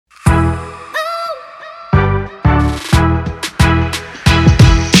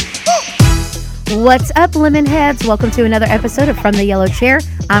What's up, lemon heads? Welcome to another episode of From the Yellow Chair.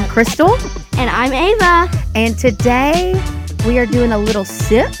 I'm Crystal. And I'm Ava. And today we are doing a little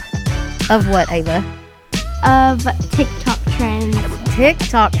sip of what, Ava? Of TikTok trends.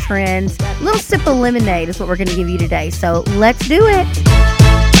 TikTok trends. A little sip of lemonade is what we're going to give you today. So let's do it.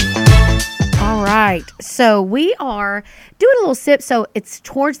 All right. So we are doing a little sip. So it's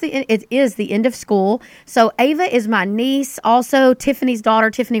towards the end. It is the end of school. So Ava is my niece, also Tiffany's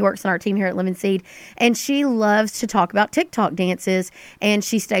daughter. Tiffany works on our team here at Lemon Seed, and she loves to talk about TikTok dances, and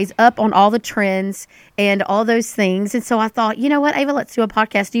she stays up on all the trends and all those things. And so I thought, you know what, Ava, let's do a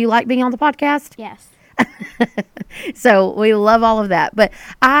podcast. Do you like being on the podcast? Yes. So we love all of that. But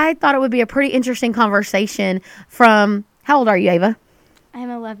I thought it would be a pretty interesting conversation from, how old are you, Ava? I'm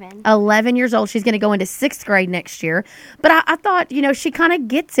 11. 11 years old. She's going to go into 6th grade next year. But I thought, you know, she kind of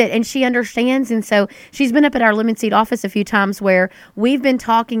gets it and she understands. And so she's been up at our Lemon Seed office a few times where we've been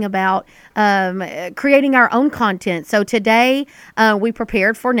talking about creating our own content. So today we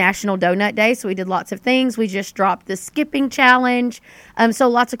prepared for National Donut Day. So we did lots of things. We just dropped the skipping challenge. So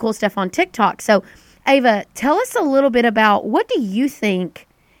lots of cool stuff on TikTok. So Ava, tell us a little bit about, what do you think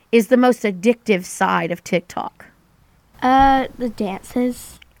is the most addictive side of TikTok? The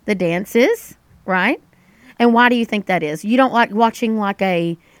dances. The dances, right? And why do you think that is? You don't like watching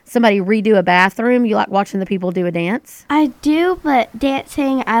somebody redo a bathroom? You like watching the people do a dance? I do, but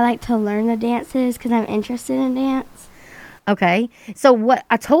dancing, I like to learn the dances because I'm interested in dance. Okay. So what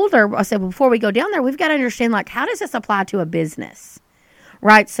I told her, I said, before we go down there, we've got to understand, how does this apply to a business?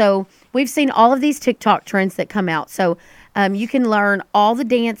 Right? So we've seen all of these TikTok trends that come out. So you can learn all the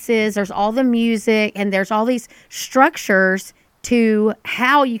dances, there's all the music, and there's all these structures to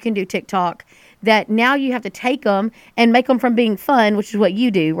how you can do TikTok that now you have to take them and make them from being fun, which is what you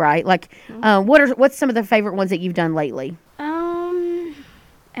do, right? What's some of the favorite ones that you've done lately? I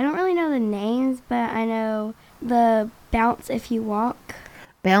don't really know the names, but I know the bounce if you walk.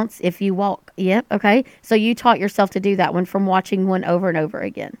 Bounce if you walk. Yep. Okay. So you taught yourself to do that one from watching one over and over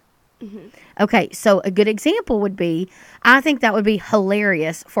again. Mm-hmm. Okay, so a good example would be, I think that would be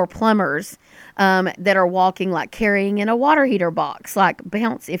hilarious for plumbers that are walking, carrying in a water heater box,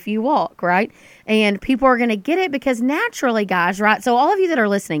 bounce if you walk, right? And people are going to get it because naturally, guys, right? So all of you that are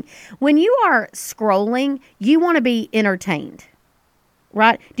listening, when you are scrolling, you want to be entertained,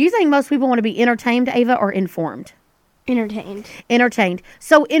 right? Do you think most people want to be entertained, Ava, or informed? Entertained.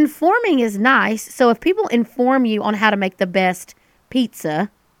 So informing is nice. So if people inform you on how to make the best pizza,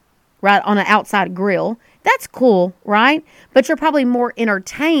 right, on an outside grill, that's cool, right? But you're probably more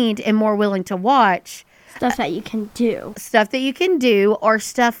entertained and more willing to watch Stuff that you can do. Or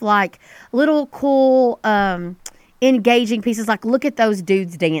stuff like little cool engaging pieces, look at those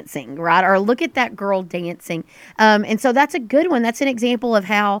dudes dancing, right? Or look at that girl dancing. And so that's a good one. That's an example of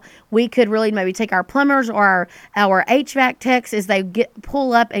how we could really maybe take our plumbers or our HVAC techs as they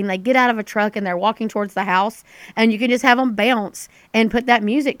pull up and they get out of a truck and they're walking towards the house, and you can just have them bounce and put that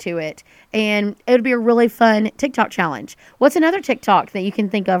music to it. And it would be a really fun TikTok challenge. What's another TikTok that you can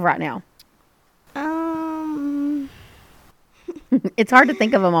think of right now? It's hard to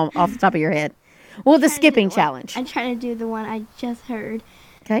think of them off the top of your head. Well, the skipping challenge. I'm trying to do the one I just heard.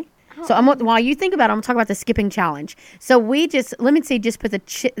 Okay. So while you think about it, I'm going to talk about the skipping challenge. So Lemon Seed just put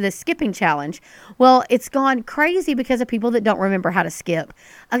the skipping challenge. Well, it's gone crazy because of people that don't remember how to skip.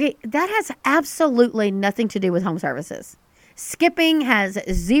 Okay, that has absolutely nothing to do with home services. Skipping has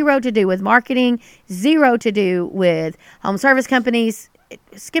zero to do with marketing, zero to do with home service companies.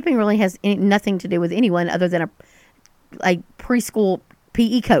 Skipping really has nothing to do with anyone other than a preschool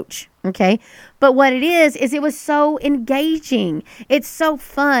PE coach. Okay. But what it is it was so engaging. It's so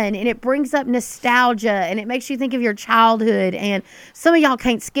fun, and it brings up nostalgia, and it makes you think of your childhood. And some of y'all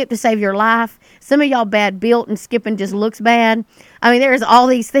can't skip to save your life. Some of y'all bad built, and skipping just looks bad. I mean, there's all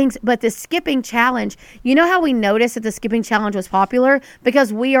these things, but the skipping challenge, you know how we noticed that the skipping challenge was popular?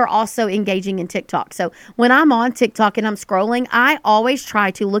 Because we are also engaging in TikTok. So when I'm on TikTok and I'm scrolling, I always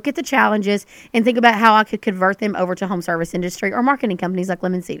try to look at the challenges and think about how I could convert them over to home service industry or marketing companies like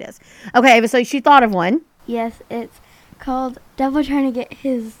Lemon Seed is. Okay, Ava, so she thought of one. Yes, it's called Devil Trying to Get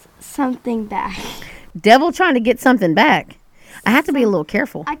His Something Back. Devil Trying to Get Something Back. I have to be a little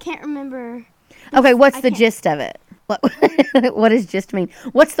careful. I can't remember. Okay, what's the gist of it? What does gist mean?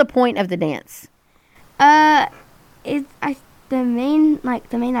 What's the point of the dance? It's the main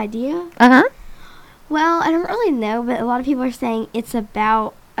idea. Uh-huh. Well, I don't really know, but a lot of people are saying it's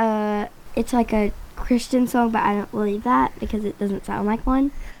about it's like a Christian song, but I don't believe that because it doesn't sound like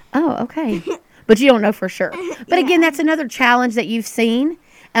one. Oh, okay. But you don't know for sure. But again, that's another challenge that you've seen.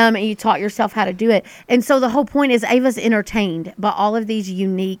 and you taught yourself how to do it. And so the whole point is Ava's entertained by all of these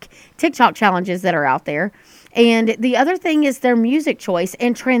unique TikTok challenges that are out there. And the other thing is their music choice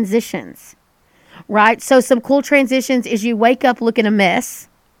and transitions, right? So some cool transitions is you wake up looking a mess,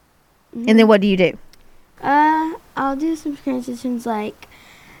 and then what do you do? I'll do some transitions. Like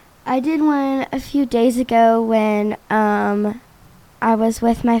I did one a few days ago when I was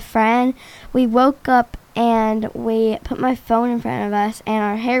with my friend. We woke up and we put my phone in front of us, and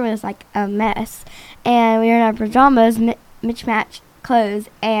our hair was like a mess, and we were in our pajamas, mismatched clothes,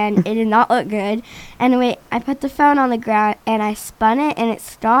 and it did not look good. And I put the phone on the ground and I spun it and it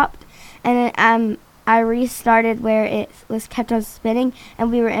stopped, and then I restarted where it was kept on spinning,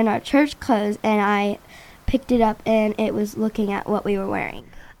 and we were in our church clothes, and I picked it up and it was looking at what we were wearing.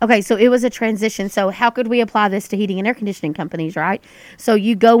 Okay, so it was a transition. So how could we apply this to heating and air conditioning companies, right? So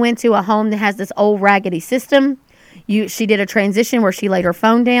you go into a home that has this old raggedy system. She did a transition where she laid her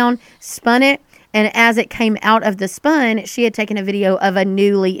phone down, spun it, and as it came out of the spun, she had taken a video of a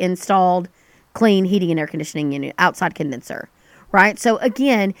newly installed clean heating and air conditioning unit, outside condenser, right? So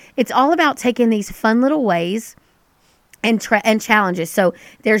again, it's all about taking these fun little ways and challenges. So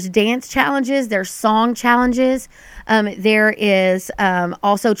there's dance challenges, there's song challenges, there is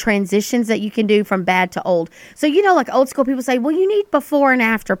also transitions that you can do from bad to old. So like old school people say, well, you need before and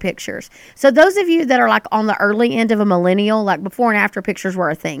after pictures. So those of you that are like on the early end of a millennial, like before and after pictures were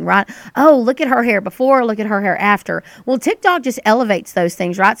a thing, right? Oh, look at her hair before, look at her hair after. Well, TikTok just elevates those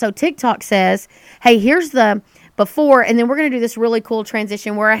things, right? So TikTok says, hey, here's the before, and then we're going to do this really cool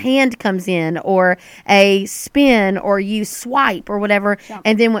transition where a hand comes in, or a spin, or you swipe, or whatever,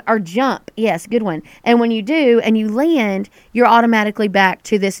 and then or jump. Yes, good one. And when you do and you land, you're automatically back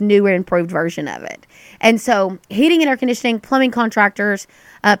to this newer, improved version of it. And so heating and air conditioning, plumbing contractors,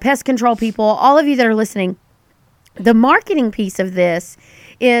 pest control people, all of you that are listening, the marketing piece of this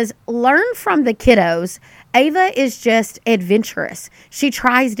is learn from the kiddos. Ava is just adventurous. She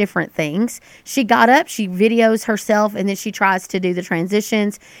tries different things. She got up, she videos herself, and then she tries to do the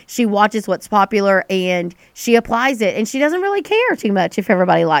transitions. She watches what's popular, and she applies it. And she doesn't really care too much if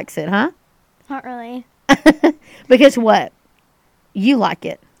everybody likes it, huh? Not really. Because what? You like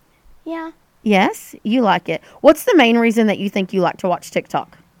it. Yeah. Yes, you like it. What's the main reason that you think you like to watch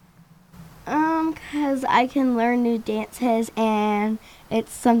TikTok? Because I can learn new dances, and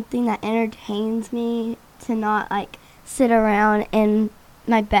it's something that entertains me to not, like, sit around in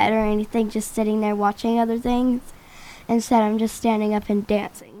my bed or anything, just sitting there watching other things. Instead, I'm just standing up and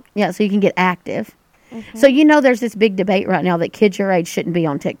dancing. Yeah, so you can get active. Mm-hmm. So there's this big debate right now that kids your age shouldn't be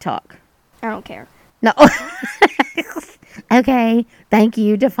on TikTok. I don't care. No. Okay, thank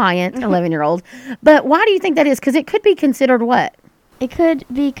you, defiant 11-year-old. But why do you think that is? Because it could be considered what? It could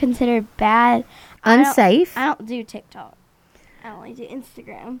be considered bad. Unsafe. I don't do TikTok. I only do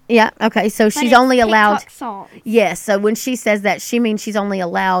Instagram. Yeah, okay, so she's only allowed... TikTok songs. Yes, so when she says that, she means she's only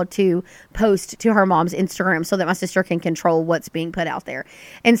allowed to post to her mom's Instagram so that my sister can control what's being put out there.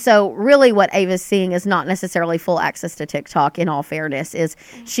 And so really what Ava's seeing is not necessarily full access to TikTok, in all fairness, is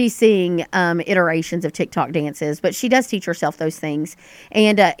she's seeing iterations of TikTok dances, but she does teach herself those things.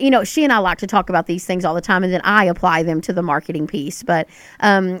 And, she and I like to talk about these things all the time, and then I apply them to the marketing piece. But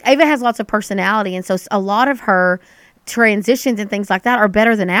Ava has lots of personality, and so a lot of her transitions and things like that are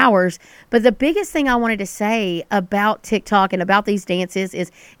better than ours. But the biggest thing I wanted to say about TikTok and about these dances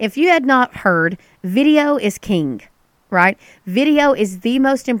is, if you had not heard, video is king, right? Video is the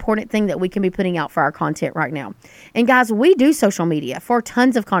most important thing that we can be putting out for our content right now. And guys, we do social media for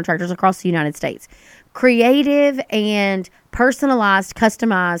tons of contractors across the United States. Creative and personalized,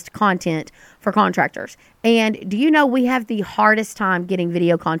 customized content for contractors. And do you know we have the hardest time getting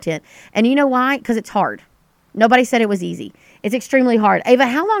video content? And you know why? Because it's hard. Nobody said it was easy. It's extremely hard. Ava,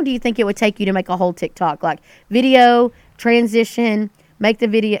 how long do you think it would take you to make a whole TikTok? Like video, transition, make the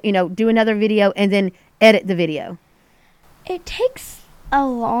video, do another video, and then edit the video? It takes a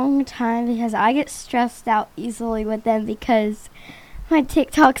long time because I get stressed out easily with them, because my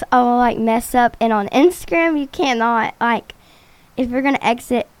TikToks all like mess up. And on Instagram, you cannot, like, if you're going to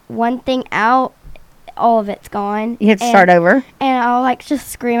exit one thing out, all of it's gone. You have to start over. And I'll like just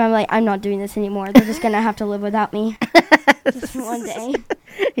scream. I'm like, I'm not doing this anymore. They're just going to have to live without me. Just for one day.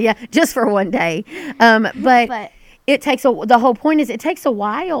 Yeah, just for one day. But it takes the whole point is it takes a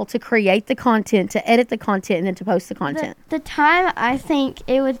while to create the content, to edit the content, and then to post the content. The time I think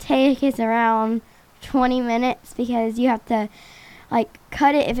it would take is around 20 minutes, because you have to like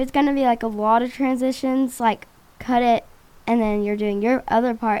cut it. If it's going to be like a lot of transitions, like cut it, and then you're doing your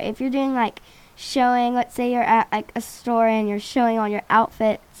other part. If you're doing like showing, let's say you're at like a store and you're showing all your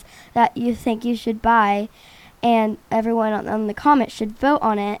outfits that you think you should buy, and everyone on the comments should vote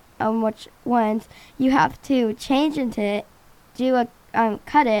on it, on which ones you have to change into it,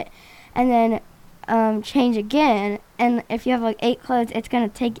 cut it, and then change again. And if you have like 8 clothes, it's going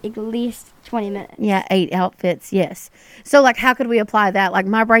to take at least 20 minutes. Yeah, 8 outfits, yes. So, like, how could we apply that? Like,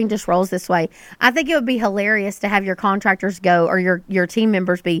 my brain just rolls this way. I think it would be hilarious to have your contractors go, or your team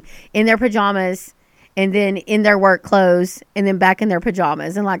members be in their pajamas, and then in their work clothes, and then back in their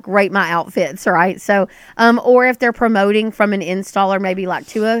pajamas, and like rate my outfits, right? So, or if they're promoting from an installer, maybe like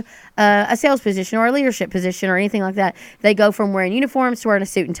to a sales position or a leadership position or anything like that, they go from wearing uniforms to wearing a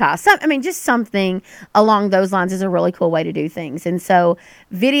suit and tie. Just something along those lines is a really cool way to do things. And so,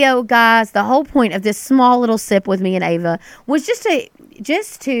 video, guys, the whole point of this small little sip with me and Ava was just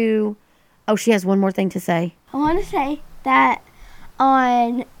to. Oh, she has one more thing to say. I want to say that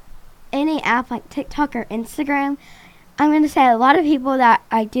on any app like TikTok or Instagram, I'm going to say a lot of people that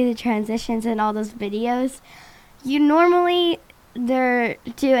I do the transitions and all those videos, they're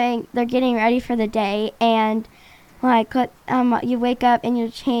getting ready for the day, and like you wake up and you're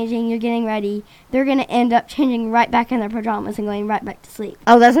changing, you're getting ready, they're going to end up changing right back in their pajamas and going right back to sleep.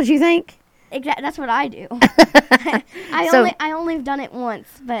 Oh, that's what you think? Exactly, that's what I do. I only have done it once,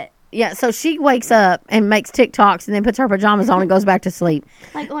 but yeah, so she wakes up and makes TikToks and then puts her pajamas on and goes back to sleep.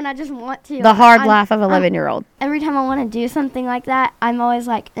 Like when I just want to. The hard life of an 11-year-old. Every time I want to do something like that, I'm always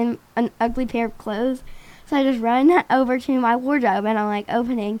like in an ugly pair of clothes. So I just run over to my wardrobe and I'm like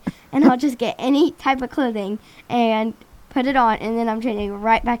opening, and I'll just get any type of clothing and put it on, and then I'm changing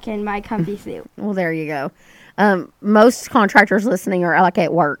right back in my comfy suit. Well, there you go. Most contractors listening are like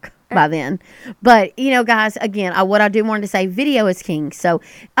at work by then. But, guys, again, what I do want to say, video is king. So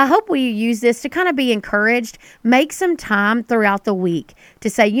I hope we use this to kind of be encouraged. Make some time throughout the week to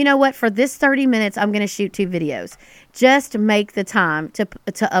say, you know what, for this 30 minutes, I'm going to shoot 2 videos. Just make the time to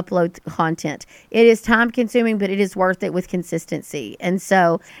upload content. It is time consuming, but it is worth it with consistency. And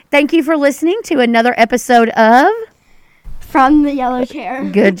so thank you for listening to another episode of From the Yellow Chair.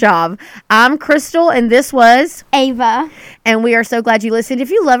 Good job. I'm Crystal, and this was Ava. And we are so glad you listened. If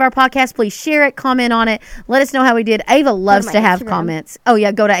you love our podcast, please share it, comment on it. Let us know how we did. Ava loves to have comments. Oh,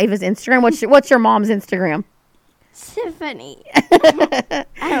 yeah, go to Ava's Instagram. What's your mom's Instagram? Tiffany. I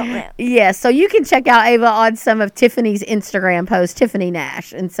don't know. Yeah, so you can check out Ava on some of Tiffany's Instagram posts, Tiffany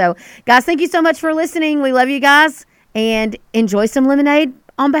Nash. And so, guys, thank you so much for listening. We love you guys, and enjoy some lemonade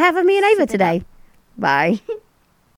on behalf of me and Ava today. Bye.